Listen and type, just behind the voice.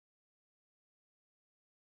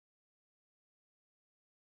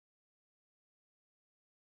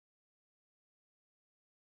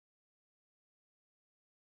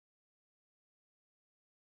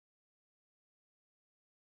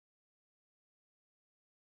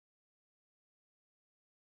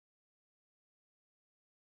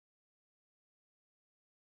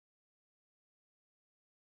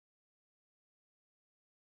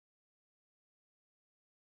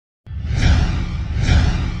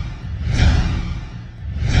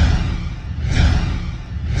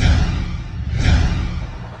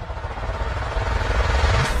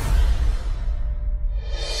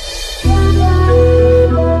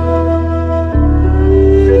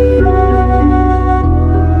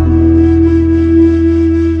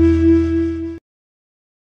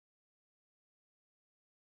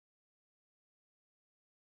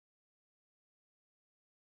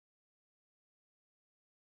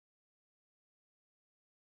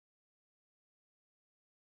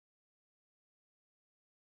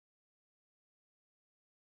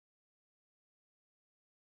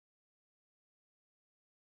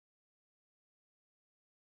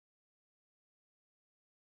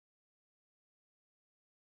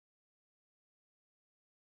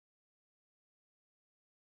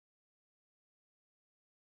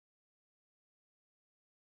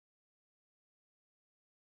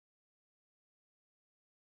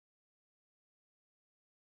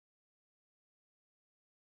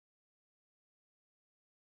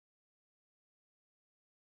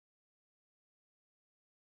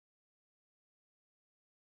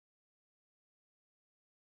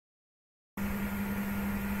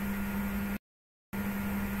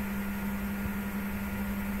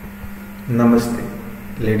Namaste,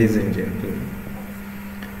 ladies and gentlemen.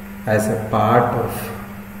 As a part of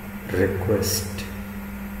request,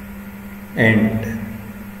 and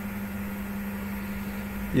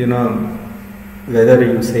whether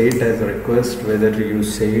you say it as a request, whether you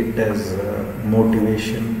say it as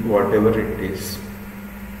motivation, whatever it is,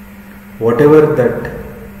 whatever that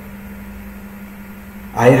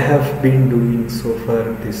I have been doing so far,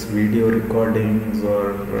 this video recordings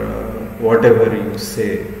or whatever you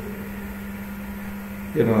say,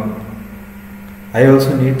 I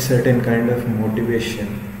also need certain kind of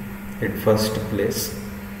motivation at first place,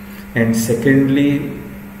 and secondly,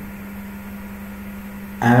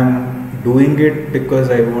 I am doing it because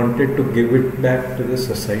I wanted to give it back to the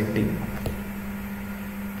society.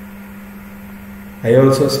 I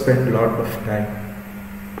also spend a lot of time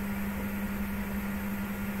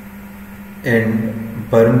and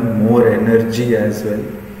burn more energy as well.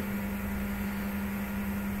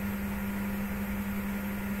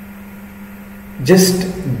 Just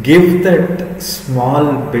give that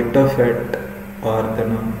small bit of it, or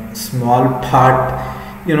small part,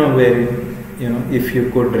 where if you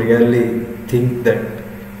could really think that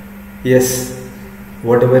yes,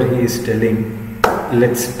 whatever he is telling,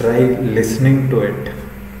 let's try listening to it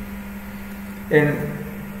and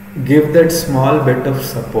give that small bit of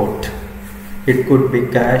support. It could be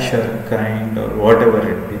cash or kind or whatever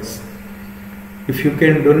it is. If you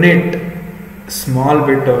can donate small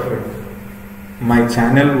bit of it, my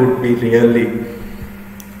channel would be really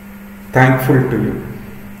thankful to you,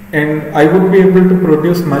 and I would be able to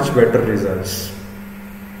produce much better results.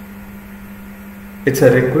 It's a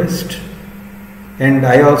request, and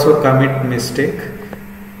I also commit mistakes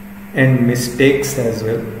as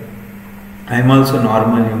well. I am also a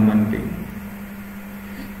normal human being.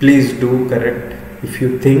 Please do correct. If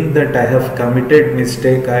you think that I have committed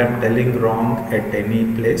mistake, I am telling wrong at any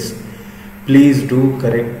place, please do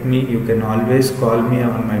correct me. You can always call me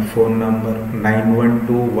on my phone number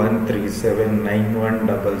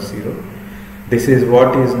 9121379100. This is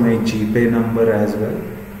what is my GPay number as well,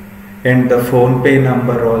 and the phone pay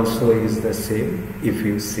number also is the same. If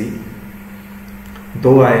you see,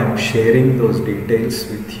 though I am sharing those details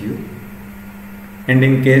with you, and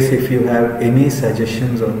in case if you have any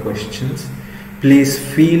suggestions or questions, please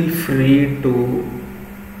feel free to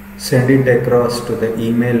send it across to the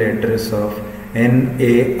email address of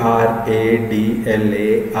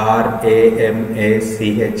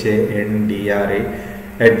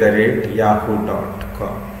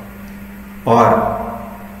naradlamachandra@yahoo.com or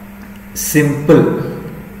simple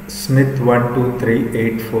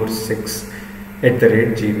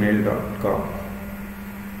smith123846@gmail.com.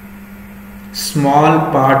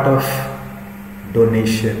 Small part of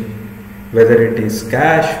donation, whether it is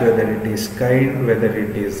cash, whether it is kind, whether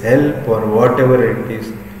it is help or whatever it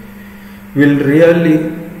is, will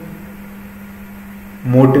really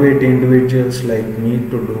motivate individuals like me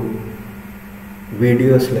to do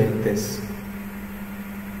videos like this.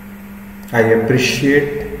 I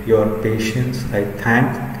appreciate your patience. I thank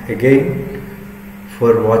again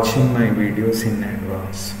for watching my videos in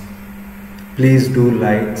advance. Please do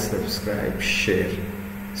like, subscribe, share.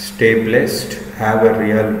 Stay blessed. Have a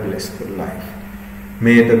real blissful life.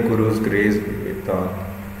 May the Guru's grace be with all.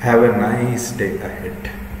 Have a nice day ahead.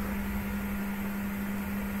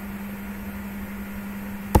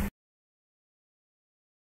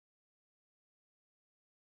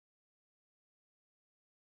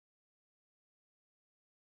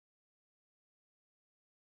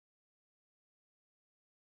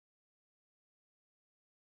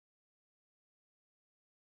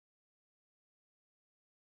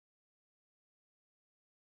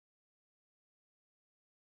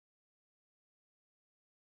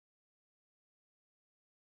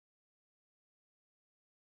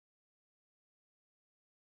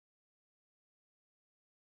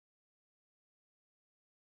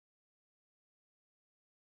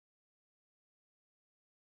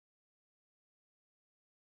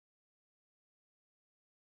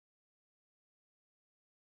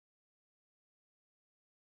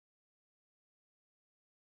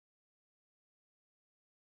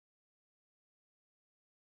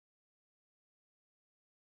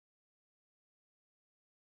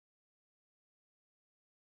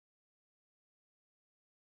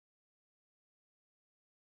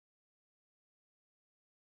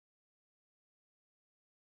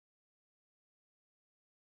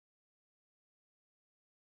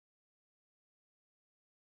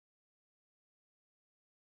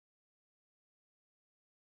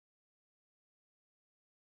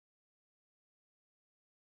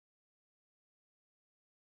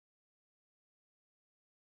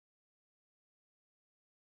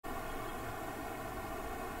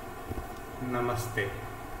 Namaste,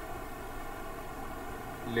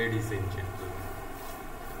 ladies and gentlemen.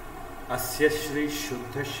 Asya Shri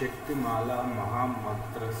Shuddha Shakti Mala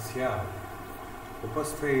Mahamantrasya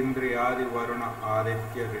Upastha Indriyadi Varuna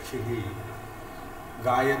Aditya Rishihi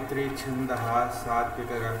Gayatri Chandaha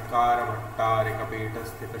Satvika Rakara Vattarika Peta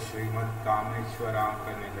Sthita Srimad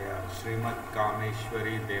Kameshwaranka Nilaya Srimad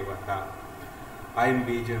Kameshwari Devata. I am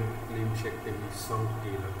Bijam Klim Shakti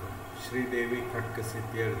Saukilaka Shri Devi Khatka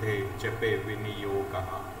Siddhyarthe Jape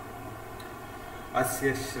Viniyogaha.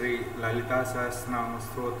 Asya Shri Lalita Sahasranama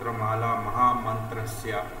Stotra Mala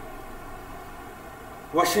Mahamantrasya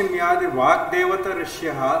Vashinyadi Vagdevata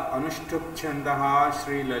Rishyaha Anushtup Chandaha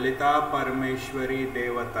Shri Lalita Parameshwari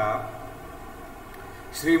Devata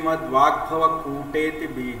Srimad Vagbhava Kuteti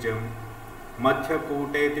Bijam Madhya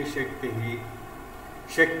Kuteti Shaktihi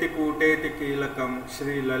Shakti Kuteti Kilakam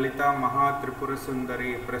Shri Lalita Mahatripura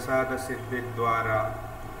Sundari Prasada Siddhi Dwara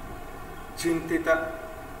Chintita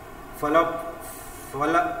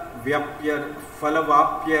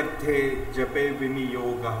Falavapyarthe Jape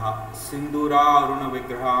Viniyogaha Sindura Aruna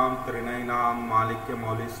Vigraham Trinainam Malikya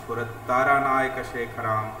Maulispurat Taranayaka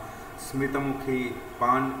Shekharam Smitamukhi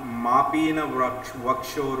Mapina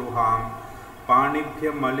Vakshoruham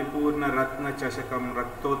Panibhya Malipurna Ratna Chashakam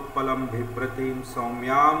Raktotpalam Bhipratim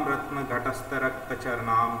Saumyam Ratna Ghatastha Rakta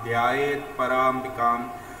Charnam Dhyayet Parambikam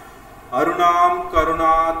Arunam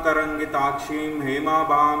Karuna Tarangitakshim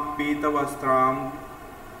Hemabam Pitavastram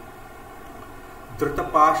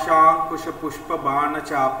Dhrutapasham Kushapushpa Bana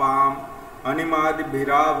Chapam Animadi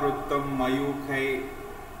Bhiravrutam Mayukhe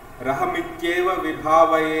Rahamityeva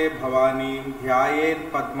Vibhavaye Bhavanim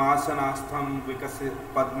Dhyayet Padmasanastham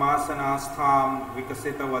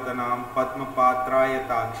Vikasita Vadanam Padmapatraya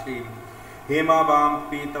Takshim Hemabam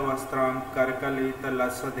Pitavastram Karkalita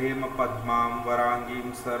Lasadhema Padmam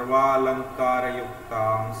Varangim Sarvalankara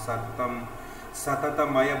Yuktam Sattam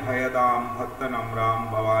Satatamaya Bhayadam Bhaktanamram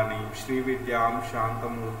Bhavanim Shri Vidyam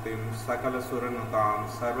Shantamurtim Sakala Suranutam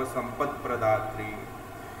Sarva Sampat Pradatrim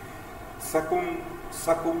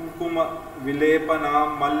Sakumkuma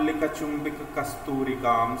Vilepanam Mallika Chumbika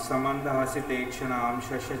Kasturikam Samandha Hasitekshanam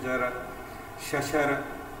Shashara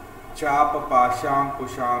Chapa Pasham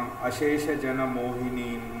Pusham Ashesha Jana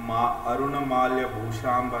Mohinim Ma Aruna Malya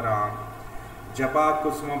Bhushambaram Japa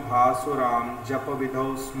Kusma Bhasuram Japa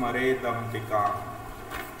Vidhau Smare Dampika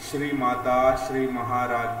Shri Mata Shri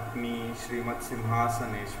Maharagni Shrimat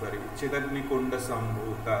Simhasaneshwari Chidagni Kunda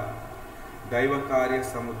Sambhuta Daivakarya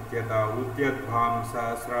Samutyata Udyadbham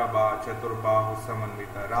Sahasrabha Chaturbahu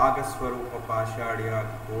Samanvita Ragaswarupa Pashadya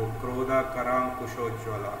Krodha Karam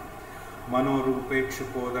Kushojvala Manorupekshu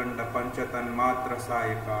Kodanda Panchatan Matra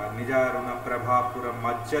Sayaka Nijaruna Prabhapura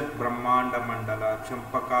Majjat Brahmanda Mandala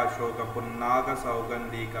Champaka Shoga Punnaga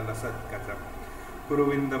Saugandika Lasadkacha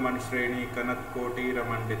Kuruvinda Manshreni Kanat Koti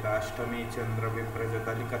Ramandita Ashtami Chandra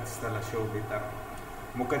Viprajata Likatstala Shobita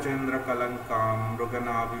Mukachandra Kalankam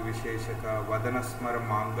Mruganavi Visheshaka Vadanasmara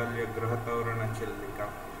Mangalya Grahatorana Chillika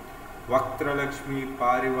Vaktra Lakshmi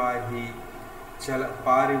Parivahi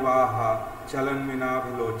Parivaha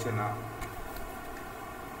Chalanvinabhilochana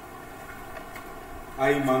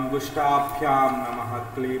Aim Angushtabhyam Namaha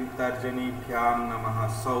Klim Tarjanibhyam Namaha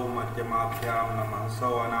Sau Madhyamabhyam Namaha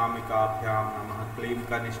Sau Anamikabhyam Namaha Klim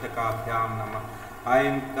Kanishtakabhyam Namaha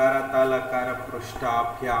Aim Karatala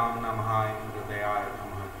Karaprushtabhyam Namaha Aim Hridayaya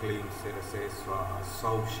Namaha Klim Sirase Swaha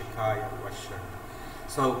Sau Shikhaya Vashat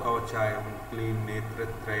Sau Kavachaya Klim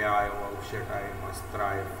Netratrayaya Vaushataya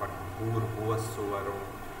Mastraya Fat Bhur Suvaro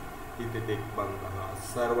Iti Dikbandaha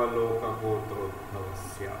Sarvaloka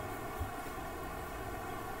Gotrodhavasya.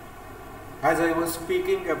 As I was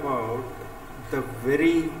speaking about the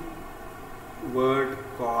very word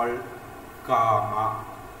called Kama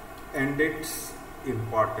and its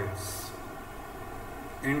importance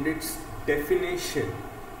and its definition,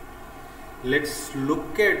 let's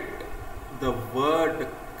look at the word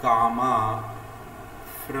Kama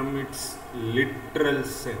from its literal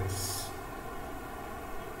sense.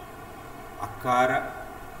 Akara,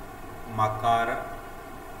 Makara,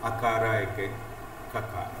 Akara again,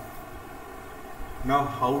 Kakara. Now,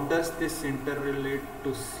 how does this interrelate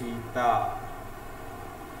to Sita?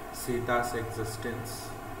 Sita's existence,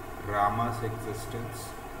 Rama's existence,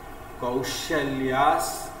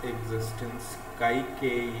 Kaushalya's existence,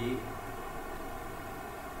 Kaikeyi,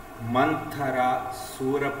 Manthara,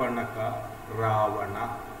 Surapanaka,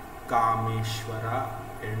 Ravana, Kameshwara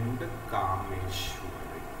and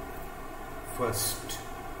Kameshwari. First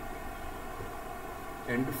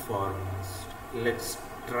and foremost, let's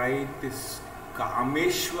try this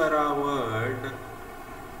Kameshwara word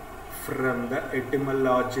from the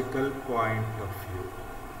etymological point of view.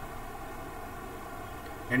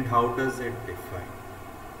 And how does it define?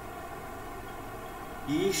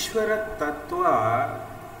 Ishvara Tattva,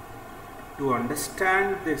 to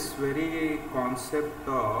understand this very concept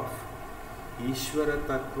of Ishvara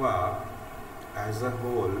Tattva as a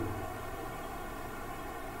whole,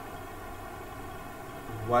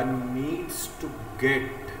 one needs to get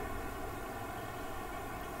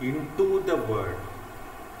into the word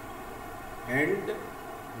and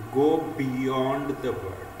go beyond the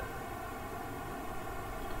word.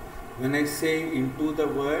 When I say into the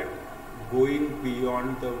word, going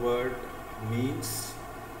beyond the word means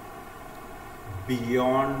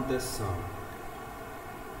beyond the sound.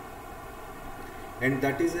 And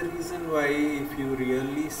that is the reason why, if you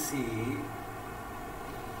really see,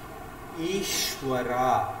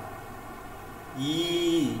 Ishvara,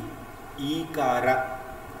 Ikara,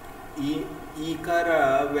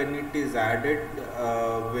 Ikara, when it is added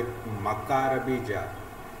with Makara Bija,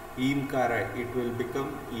 Imkara, it will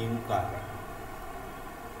become Imkara.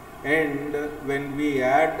 And when we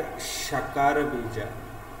add Shakara Bija,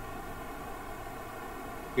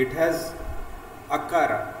 it has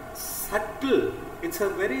Akara, subtle, it's a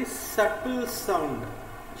very subtle sound.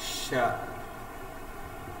 Sha,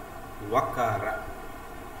 Vakara,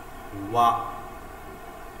 Va,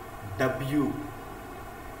 W,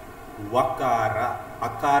 Vakara,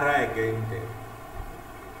 Akara again there,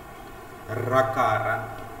 Rakara,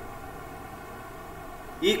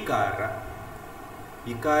 Ikara.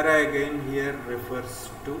 Ikara again here refers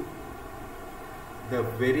to the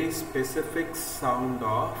very specific sound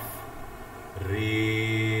of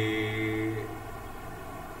Re,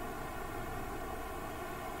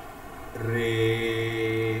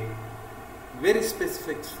 Re, very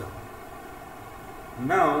specific sound.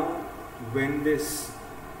 Now, when this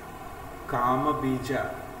Kama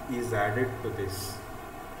Bija is added to this,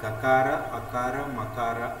 Kakara, Akara,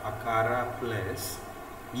 Makara, Akara plus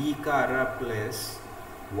Ikara plus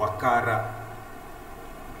Vakara.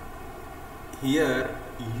 Here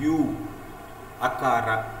U,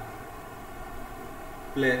 Akara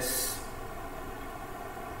plus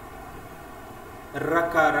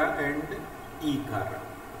Rakara and Ikara.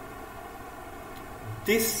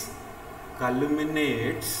 This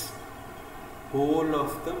culminates whole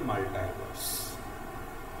of the multiverse.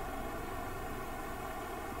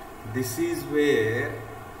 This is where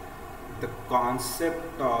the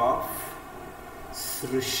concept of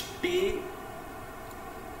Srishti,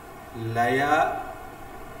 Laya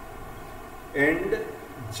and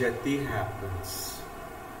Jati happens.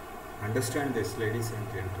 Understand this, ladies and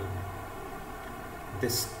gentlemen.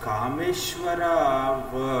 This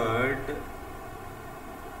Kameshwara word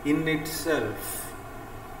in itself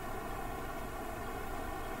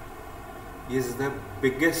is the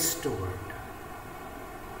biggest word.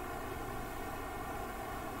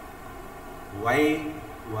 Why,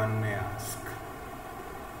 one may ask?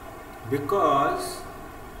 Because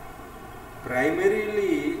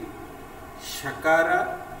primarily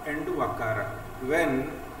Shakara and Vakara,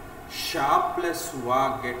 when Sha plus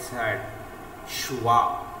Va gets added,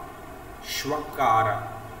 Shwa, Shwakara,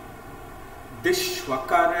 this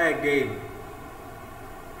Shwakara again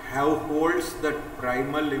holds that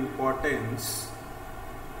primal importance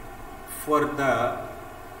for the,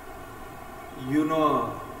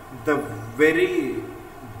 the very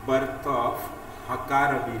birth of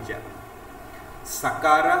Hakara Bija.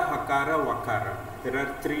 Sakara, Hakara, Vakara. There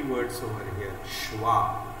are three words over here.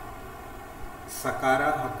 Shwa,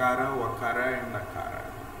 Sakara, Hakara, Vakara and Akara.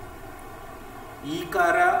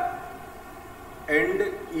 Ikara and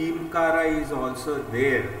Imkara is also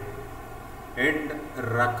there. And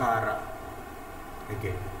Rakara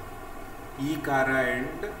again. Ikara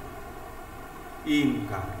and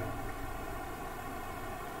Imkara.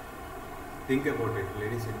 Think about it,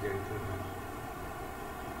 ladies and gentlemen.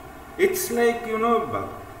 It's like,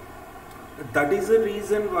 that is the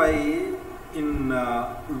reason why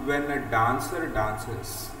when a dancer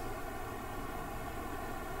dances,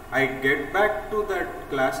 I get back to that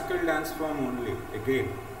classical dance form only again.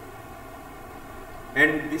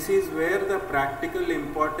 And this is where the practical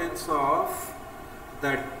importance of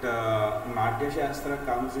that Natya Shastra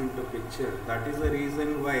comes into picture. That is the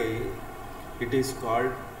reason why it is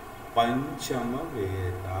called Panchama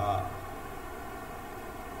Veda.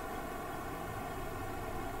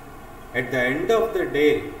 At the end of the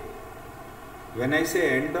day, when I say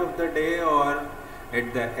end of the day or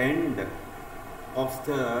at the end of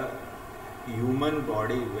the human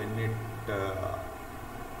body, when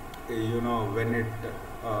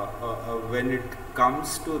it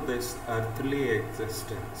comes to this earthly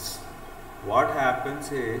existence, what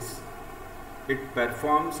happens is it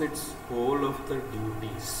performs its whole of the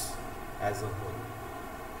duties as a whole.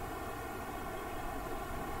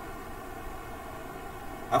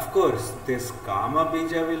 Of course, this Kama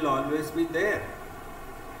Bija will always be there.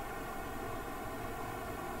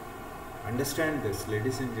 Understand this,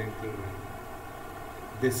 ladies and gentlemen.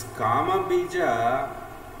 This Kama Bija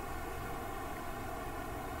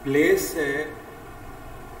plays a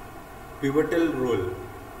pivotal role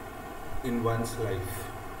in one's life.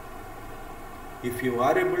 If you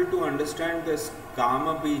are able to understand this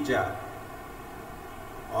Kama Bija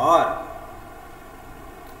or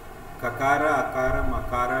Kakara, Akara,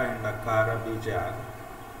 Makara and Akara Bija,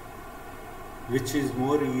 which is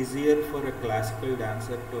more easier for a classical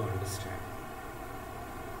dancer to understand.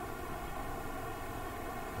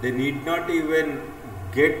 They need not even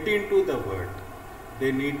get into the word.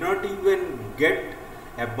 They need not even get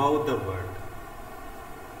above the word.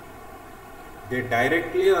 They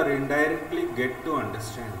directly or indirectly get to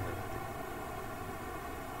understand that.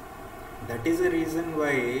 That is the reason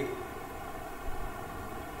why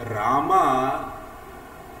Rama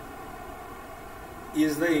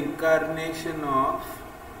is the incarnation of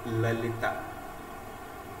Lalita.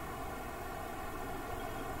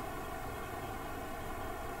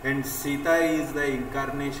 And Sita is the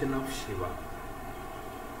incarnation of Shiva.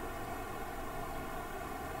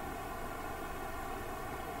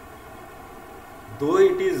 Though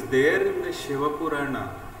it is there in the Shiva Purana,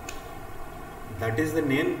 that is the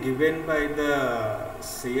name given by the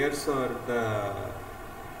seers or the,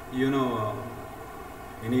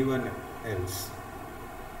 anyone else.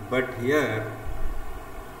 But here,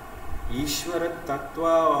 Ishvara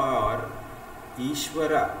Tattva or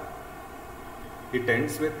Ishvara, it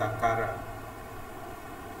ends with Akara.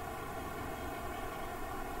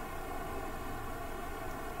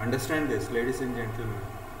 Understand this, ladies and gentlemen.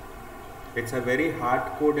 It's a very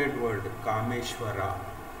hard-coded word, Kameshwara.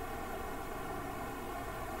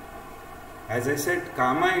 As I said,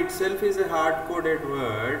 Kama itself is a hard-coded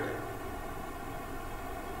word,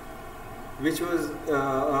 which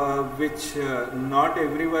not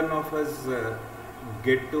every one of us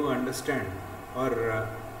get to understand or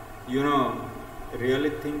really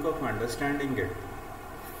think of understanding it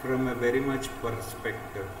from a very much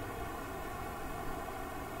perspective.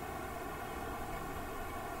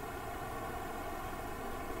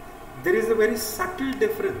 There is a very subtle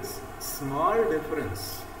difference, small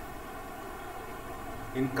difference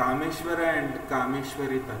in Kameshwara and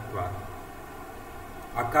Kameshwari Tattva.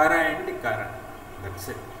 Akara and Ikara. That's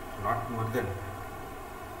it. Not more than.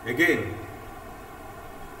 Again,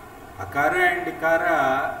 Akara and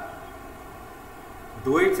Ikara,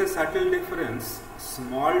 though it's a subtle difference,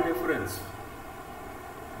 small difference,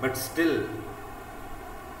 but still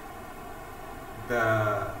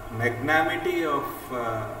the magnanimity of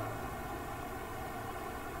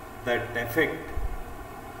that effect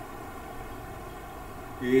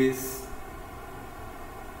is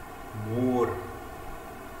more.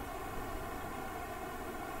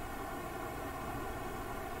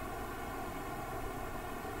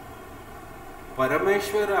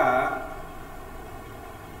 Parameshwara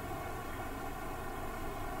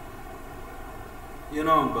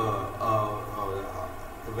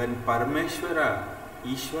when Parameshwara,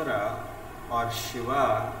 Ishvara or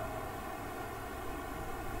Shiva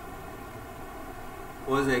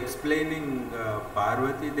was explaining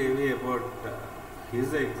Parvati Devi about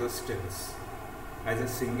his existence as a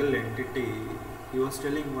single entity, he was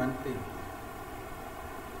telling one thing.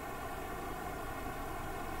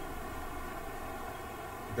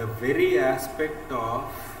 The very aspect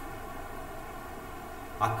of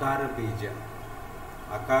Akara Bija,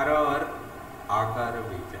 Akara or Akara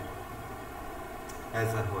Bija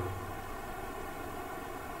as a whole.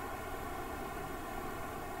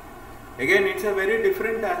 Again, it's a very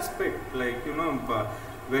different aspect. Like,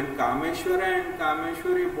 when Kameshwara and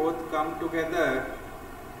Kameshwari both come together,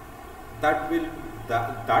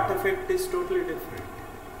 that effect is totally different.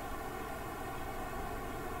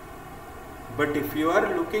 But if you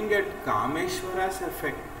are looking at Kameshwara's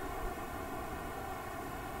effect,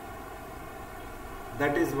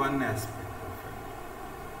 that is one aspect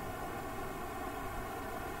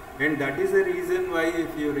of it. And that is the reason why,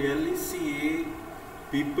 if you really see,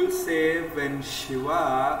 people say when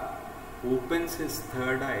Shiva opens his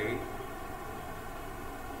third eye,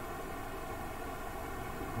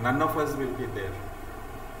 none of us will be there.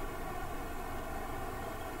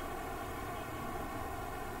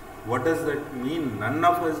 What does that mean? None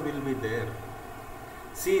of us will be there.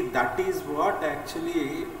 See, that is what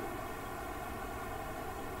actually,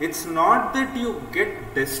 it's not that you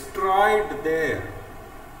get destroyed there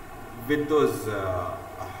with those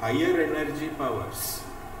higher energy powers,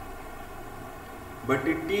 but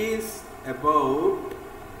it is about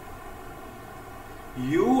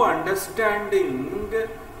you understanding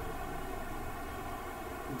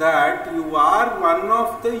that you are one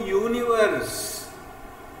of the universe.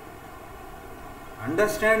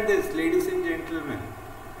 Understand this, ladies and gentlemen.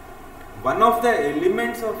 One of the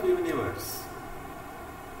elements of universe.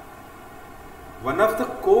 One of the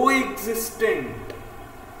coexistent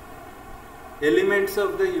elements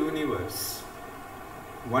of the universe.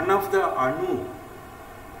 One of the Anu.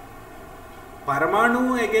 Paramanu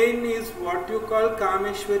again is what you call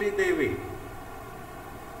Kameshwari Devi.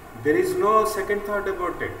 There is no second thought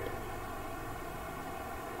about it.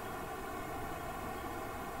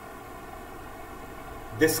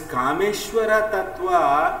 This Kameshwara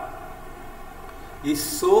Tattva is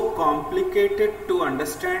so complicated to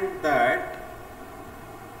understand that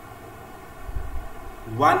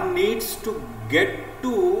one needs to get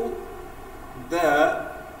to the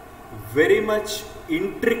very much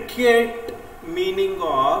intricate meaning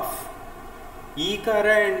of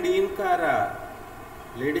Ikara and Imkara.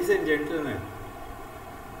 Ladies and gentlemen,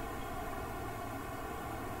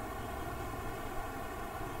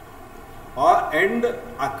 and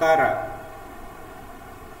Akara.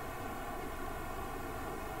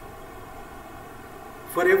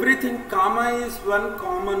 For everything, Kama is one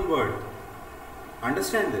common word.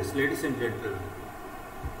 Understand this, ladies and gentlemen.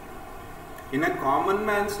 In a common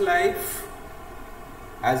man's life,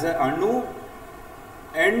 as a Anu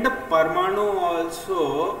and Parmanu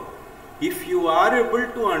also, if you are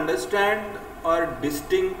able to understand or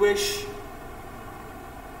distinguish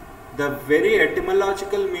the very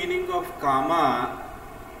etymological meaning of Kama,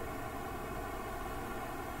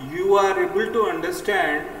 you are able to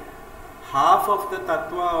understand half of the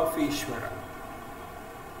Tattva of Ishvara.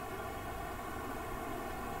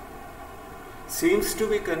 Seems to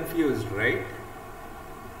be confused, right?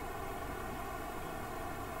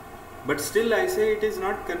 But still I say it is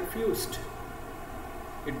not confused.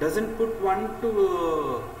 It doesn't put one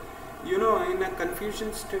to, in a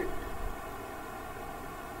confusion state.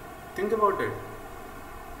 Think about it.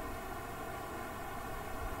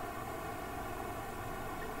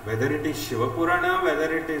 Whether it is Shiva Purana,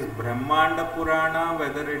 whether it is Brahmanda Purana,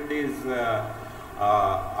 whether it is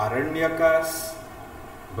Aranyakas,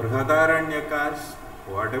 Brihadaranyaka,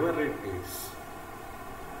 whatever it is.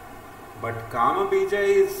 But Kama Bija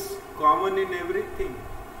is common in everything.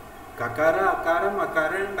 Kakara, Akara,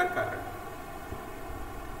 Makara and Akara.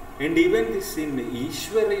 And even this in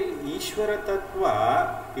Ishvara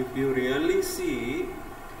Tattva, if you really see,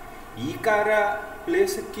 Ikara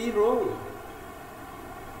plays a key role.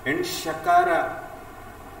 And Shakara,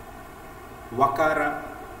 Vakara,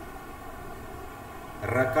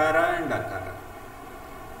 Rakara and Akara.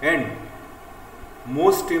 And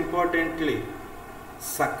most importantly,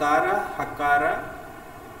 Sakara, Hakara,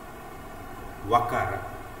 Vakara.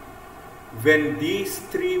 When these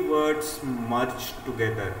three words merge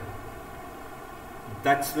together,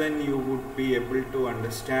 that's when you would be able to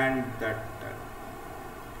understand that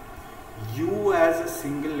you as a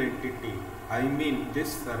single entity, I mean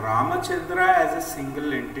this Ramachandra as a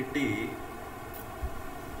single entity,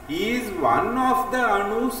 is one of the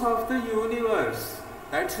Anus of the universe.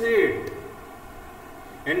 That's it.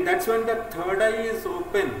 And that's when the third eye is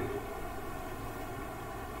open.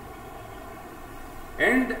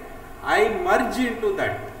 And I merge into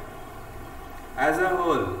that as a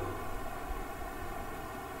whole.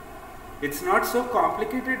 It's not so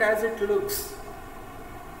complicated as it looks.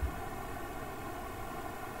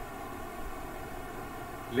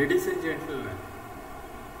 Ladies and gentlemen,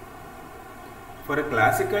 for a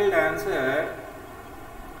classical dancer,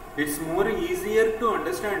 it's more easier to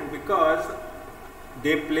understand because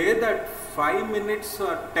they play that 5 minutes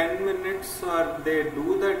or 10 minutes or they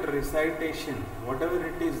do that recitation, whatever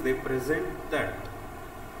it is, they present that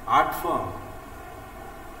art form.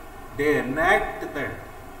 They enact that.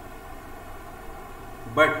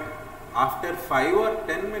 But after 5 or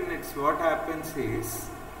 10 minutes, what happens is,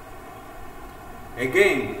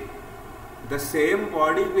 again, the same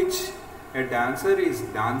body which a dancer is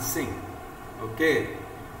dancing, okay,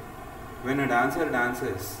 when a dancer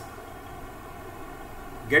dances,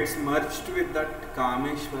 gets merged with that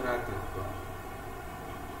Kameshwara Tattva.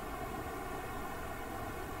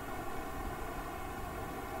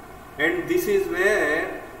 And this is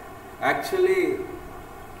where actually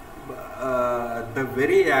the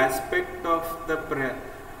very aspect of the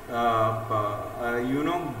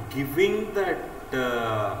giving that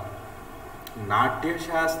Natya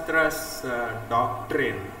Shastra's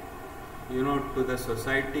doctrine, to the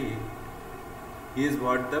society is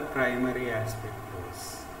what the primary aspect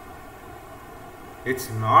was. It's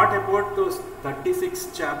not about those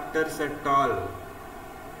 36 chapters at all.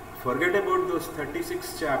 Forget about those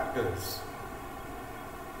 36 chapters.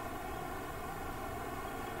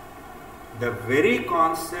 the very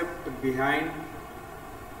concept behind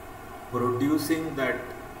producing that,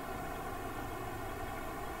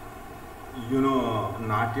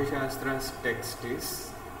 Natya Shastra's text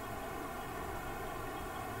is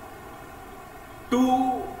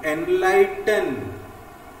to enlighten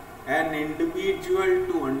an individual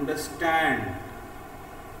to understand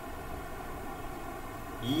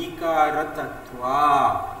Ikara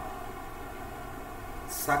Tattva,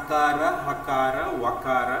 Sakara, Hakara,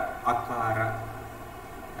 Vakara, Akara,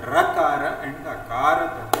 Rakara and Akara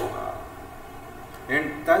Tattva.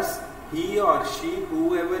 And thus he or she,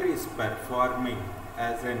 whoever is performing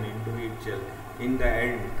as an individual, in the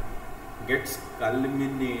end gets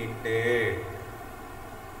culminated.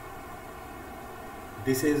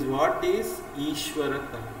 This is what is Ishvara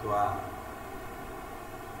Tattva.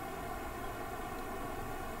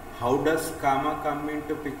 How does Kama come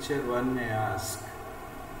into picture, one may ask.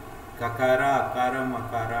 Kakara, Akara,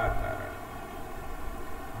 Makara, Akara.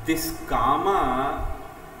 This Kama,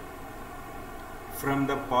 from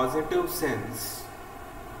the positive sense,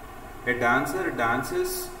 a dancer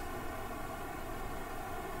dances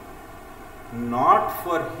not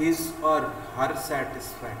for his or her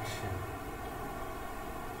satisfaction,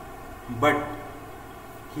 but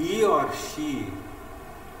he or she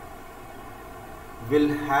will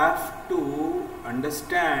have to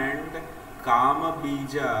understand Kama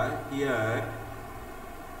Bija here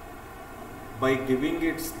by giving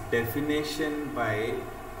its definition, by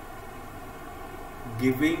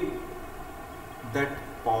giving that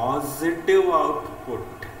positive output,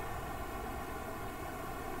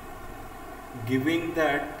 giving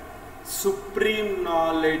that supreme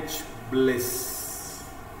knowledge bliss.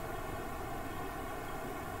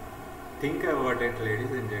 Think about it,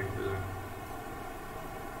 ladies and gentlemen.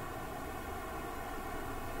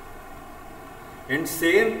 And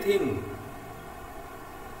same thing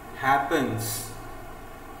happens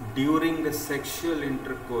during the sexual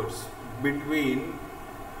intercourse between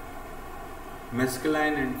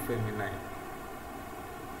masculine and feminine.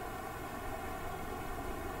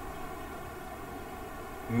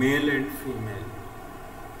 Male and female.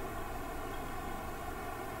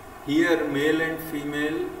 Here male and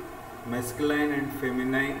female, masculine and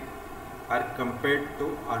feminine are compared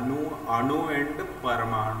to Anu and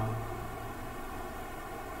Paramanu.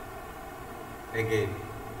 Again,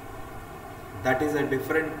 that is a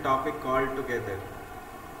different topic altogether.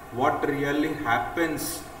 What really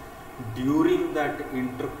happens during that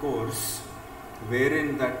intercourse,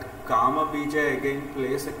 wherein that Kama Bija again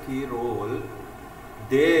plays a key role,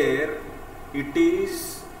 there it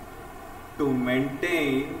is to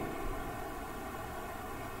maintain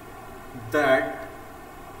that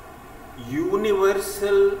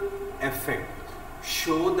universal effect,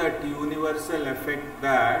 show that universal effect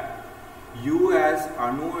that you as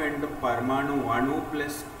Anu and Paramanu, Anu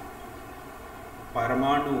plus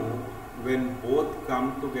Paramanu, when both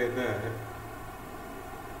come together,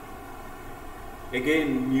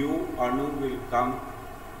 again new Anu will come,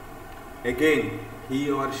 again he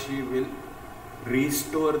or she will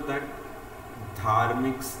restore that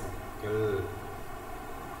dharmic cycle.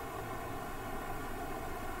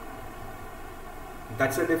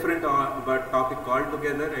 That's a different topic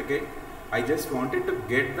altogether. Again, I just wanted to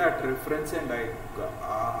get that reference, and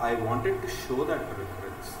I wanted to show that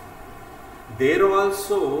reference. There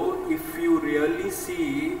also, if you really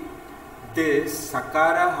see this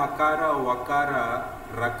Sakara, Hakara, Vakara,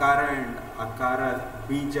 Rakara and Akara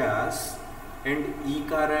Bijas and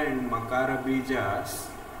Ikara and Makara Bijas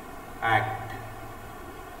act.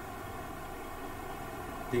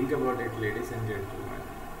 Think about it, ladies and gentlemen.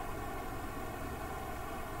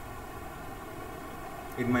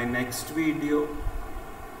 In my next video,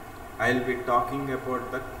 I will be talking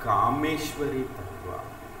about the Kameshwari Tattva.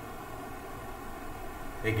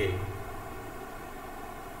 Again.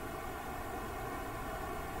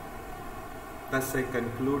 Thus I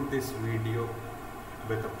conclude this video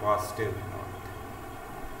with a positive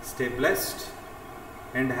note. Stay blessed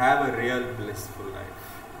and have a real blissful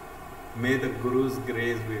life. May the Guru's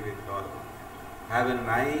grace be with all. Have a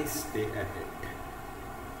nice day ahead.